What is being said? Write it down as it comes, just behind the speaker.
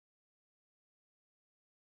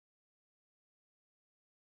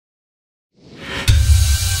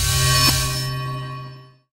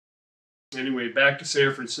Anyway, back to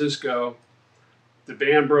San Francisco. The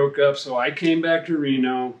band broke up, so I came back to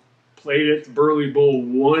Reno, played at the Burley Bowl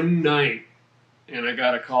one night, and I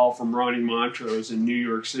got a call from Ronnie Montrose in New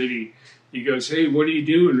York City. He goes, "Hey, what are you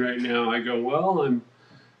doing right now?" I go, "Well, I'm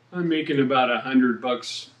making about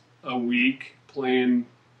 $100 a week playing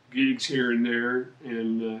gigs here and there."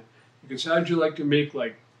 And he goes, "How'd you like to make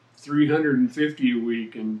like 350 a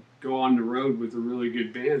week and go on the road with a really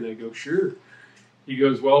good band?" I go, "Sure." He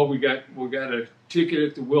goes, "Well, we got a ticket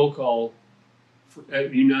at the will call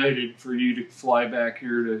at United for you to fly back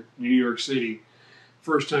here to New York City."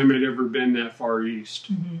 First time I'd ever been that far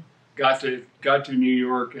east. Mm-hmm. Got to New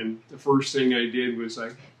York, and the first thing I did was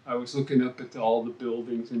I was looking up at all the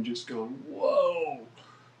buildings and just going, "Whoa,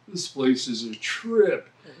 this place is a trip."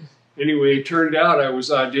 Anyway, it turned out I was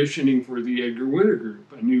auditioning for the Edgar Winter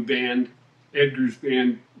Group, a new band. Edgar's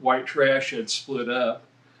band, White Trash, had split up.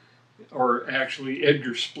 Or actually,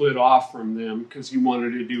 Edgar split off from them because he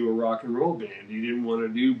wanted to do a rock and roll band. He didn't want to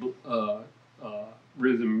do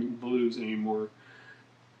rhythm and blues anymore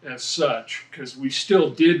as such, because we still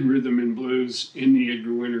did rhythm and blues in the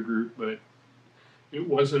Edgar Winter Group, but it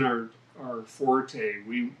wasn't our forte.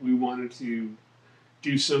 We wanted to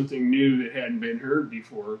do something new that hadn't been heard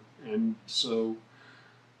before. And so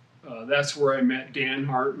that's where I met Dan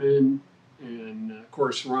Hartman and, of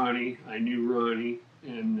course, Ronnie. I knew Ronnie.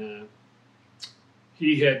 And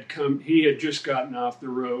he had just gotten off the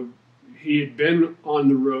road. He had been on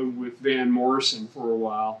the road with Van Morrison for a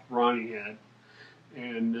while, Ronnie had.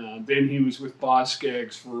 And then he was with Boss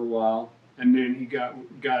Skaggs for a while. And then he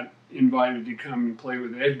got invited to come and play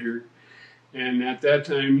with Edgar. And at that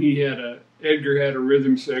time, Edgar had a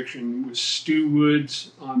rhythm section with Stu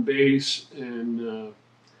Woods on bass and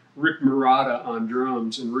Rick Murata on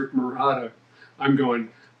drums. And Rick Murata, I'm going,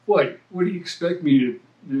 what do you expect me to,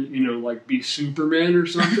 like be Superman or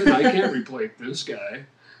something? I can't replace this guy.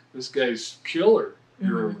 This guy's killer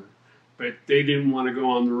drummer. Mm-hmm. But they didn't want to go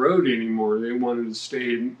on the road anymore. They wanted to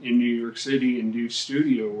stay in New York City and do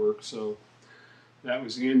studio work. So that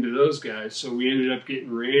was the end of those guys. So we ended up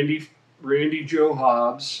getting Randy Joe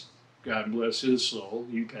Hobbs, God bless his soul,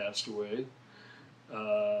 he passed away.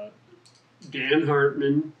 Dan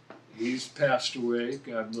Hartman, he's passed away,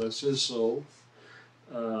 God bless his soul.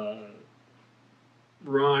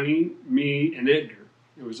 Ronnie, me, and Edgar.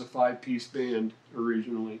 It was a 5-piece band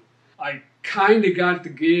originally. I kind of got the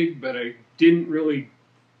gig, but I didn't really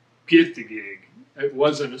get the gig. It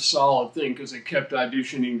wasn't a solid thing because I kept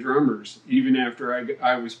auditioning drummers. Even after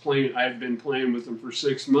I was playing, I had been playing with them for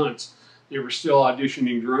 6 months. They were still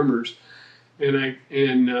auditioning drummers.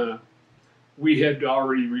 And we had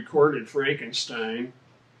already recorded Frankenstein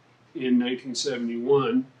in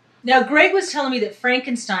 1971. Now, Greg was telling me that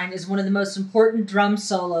Frankenstein is one of the most important drum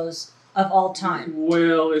solos of all time.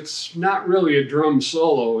 Well, it's not really a drum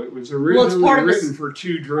solo. It was originally written for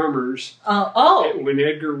 2 drummers. When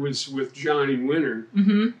Edgar was with Johnny Winter,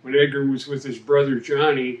 mm-hmm. When Edgar was with his brother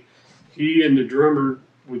Johnny, he and the drummer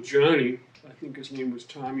with Johnny, I think his name was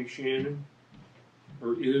Tommy Shannon,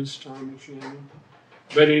 or is Tommy Shannon.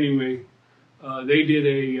 But anyway, they did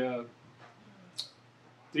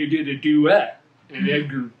a duet. And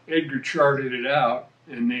Edgar charted it out,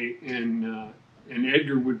 and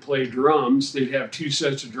Edgar would play drums. They'd have 2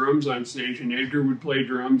 sets of drums on stage, and Edgar would play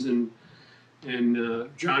drums, and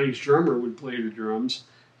Johnny's drummer would play the drums,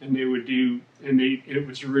 and they would do. And it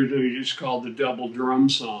was originally just called the Double Drum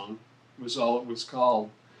Song. Was all it was called.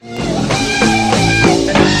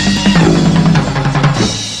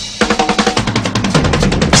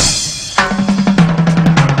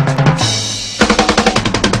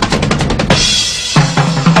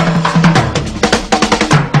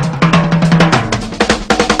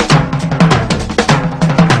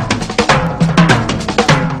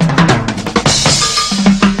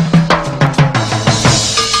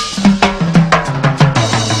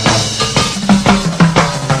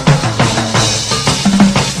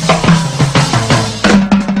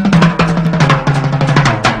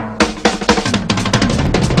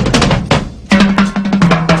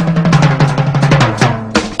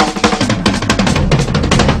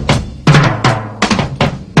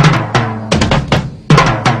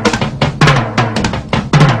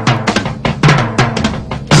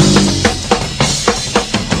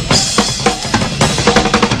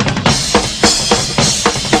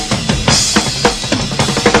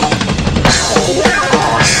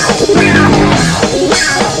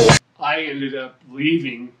 I ended up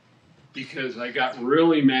leaving because I got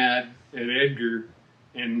really mad at Edgar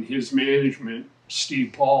and his management,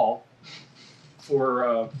 Steve Paul,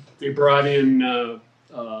 for they brought in a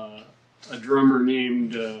drummer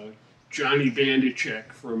named Johnny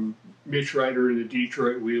Bandachek from Mitch Ryder and the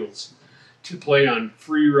Detroit Wheels to play on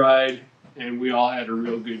Free Ride, and we all had a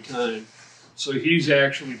real good time. So he's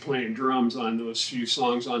actually playing drums on those few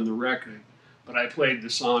songs on the record, but I played the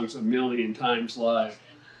songs a million times live.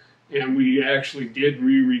 And we actually did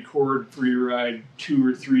re-record Free Ride 2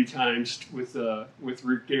 or 3 times with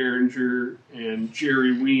Rick Derringer and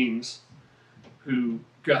Jerry Weems, who,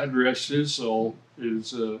 God rest his soul,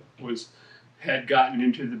 had gotten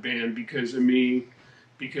into the band because of me.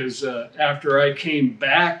 Because after I came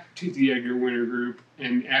back to the Edgar Winter Group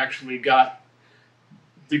and actually got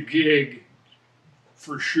the gig,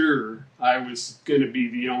 for sure, I was going to be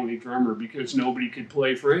the only drummer because nobody could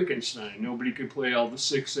play Frankenstein. Nobody could play all the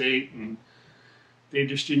 6/8, and they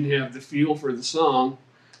just didn't have the feel for the song.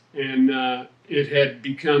 And it had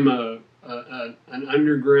become an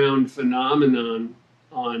underground phenomenon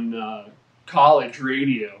on college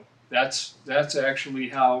radio. That's actually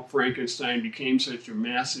how Frankenstein became such a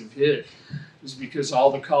massive hit, is because all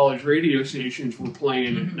the college radio stations were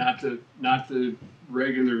playing it, not the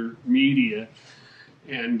regular media.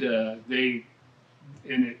 And it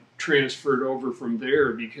transferred over from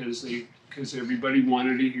there because everybody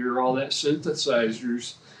wanted to hear all the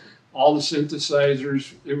synthesizers.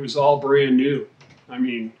 It was all brand new. I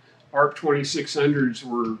mean, ARP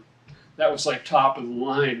 2600s that was like top of the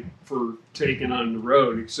line for taking on the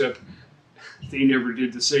road, except they never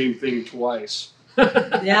did the same thing twice.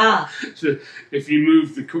 Yeah. So if you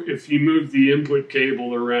moved the input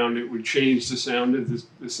cable around, it would change the sound of the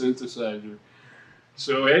synthesizer.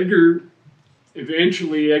 So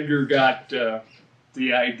eventually Edgar got the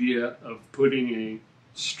idea of putting he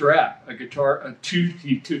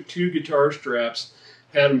took 2 guitar straps,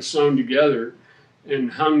 had them sewn together,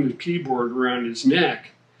 and hung the keyboard around his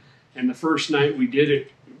neck. And the first night we did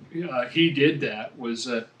it, he did that, was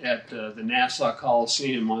at the Nassau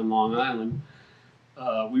Coliseum on Long Island.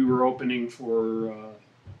 We were opening for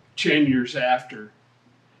 10 Years After,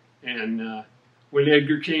 and when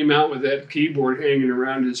Edgar came out with that keyboard hanging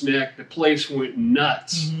around his neck, the place went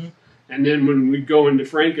nuts. Mm-hmm. And then when we'd go into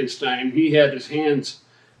Frankenstein, he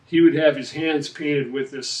would have his hands painted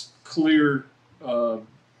with this clear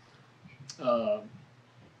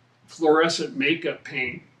fluorescent makeup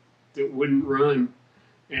paint that wouldn't run.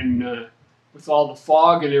 And with all the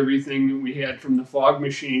fog and everything that we had from the fog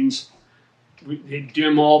machines, he'd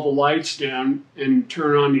dim all the lights down and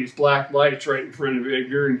turn on these black lights right in front of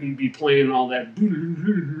Edgar, and he'd be playing all that.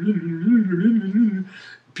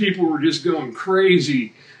 People were just going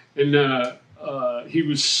crazy, and he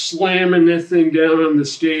was slamming that thing down on the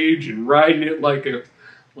stage and riding it like a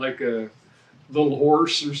little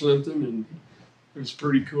horse or something, and it was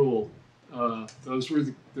pretty cool. Those were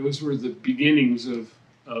the beginnings of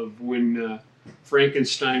when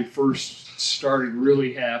Frankenstein first started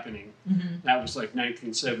really happening. Mm-hmm. That was like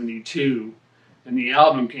 1972, and the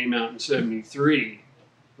album came out in 73,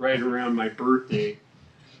 right around my birthday,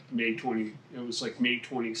 It was like May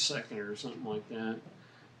 22nd or something like that.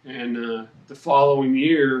 And the following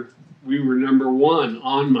year, we were #1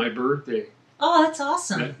 on my birthday. Oh, that's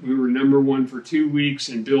awesome! We were #1 for 2 weeks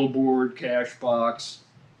in Billboard, Cashbox,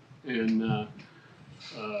 and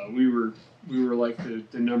we were like the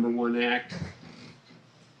 #1 act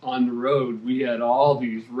on the road. We had all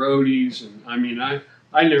these roadies, and I mean, I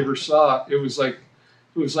never saw. It was like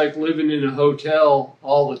living in a hotel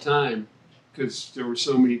all the time because there were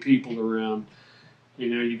so many people around. You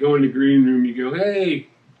know, you go in the green room, you go, "Hey,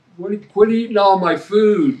 quit eating all my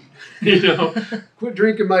food. You know, quit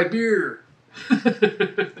drinking my beer."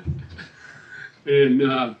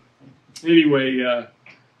 And anyway,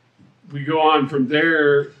 we go on from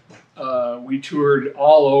there. We toured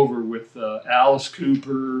all over with Alice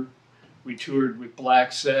Cooper. We toured with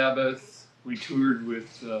Black Sabbath. We toured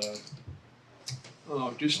with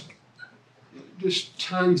just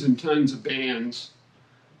tons and tons of bands.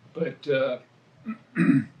 But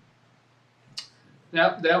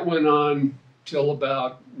that went on till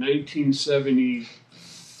about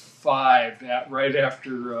 1975. Right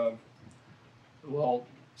after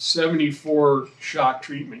 74 Shock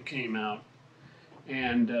Treatment came out.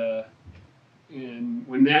 And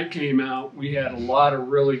when that came out, we had a lot of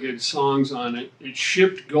really good songs on it. It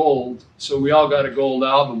shipped gold, so we all got a gold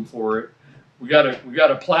album for it. We got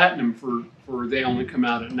a platinum for They Only Come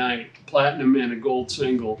Out at Night, platinum and a gold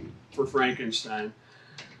single for Frankenstein.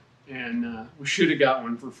 And we should have got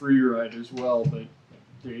one for Free Ride as well, but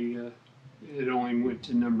it only went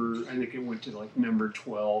to I think it went to like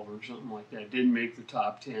 #12 or something like that. It didn't make the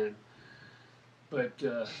top 10. But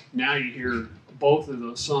now you hear both of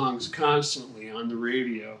those songs constantly on the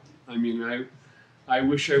radio. I mean, I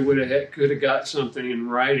wish I could have got something in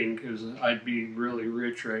writing, because I'd be really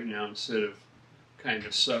rich right now instead of kind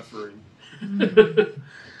of suffering.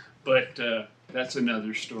 But that's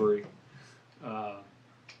another story.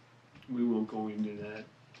 We won't go into that.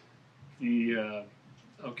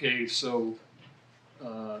 Okay, so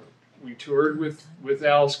we toured with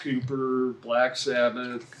Alice Cooper, Black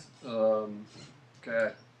Sabbath, REO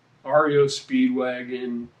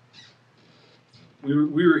Speedwagon. We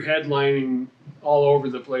were headlining all over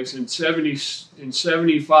the place. In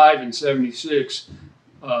 75 and 76,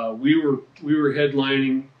 we were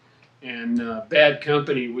headlining, and Bad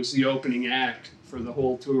Company was the opening act for the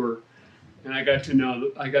whole tour. And I got to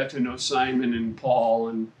know Simon and Paul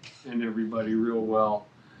and everybody real well.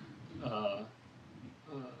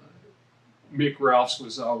 Mick Ralphs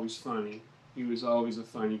was always funny. He was always a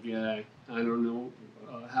funny guy. I don't know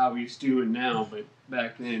how he's doing now, but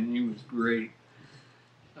back then he was great.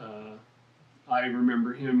 I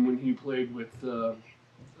remember him when he played with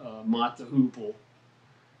Mott the Hoople,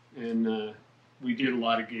 and we did a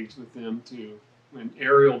lot of gigs with them too. When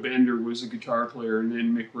Ariel Bender was a guitar player, and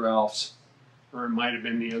then Mick Ralphs, or it might have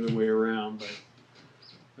been the other way around,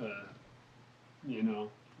 but you know,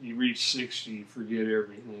 you reach 60, you forget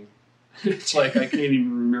everything. It's like I can't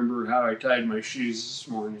even remember how I tied my shoes this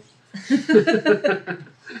morning.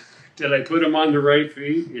 Did I put them on the right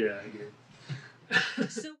feet? Yeah, I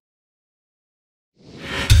did.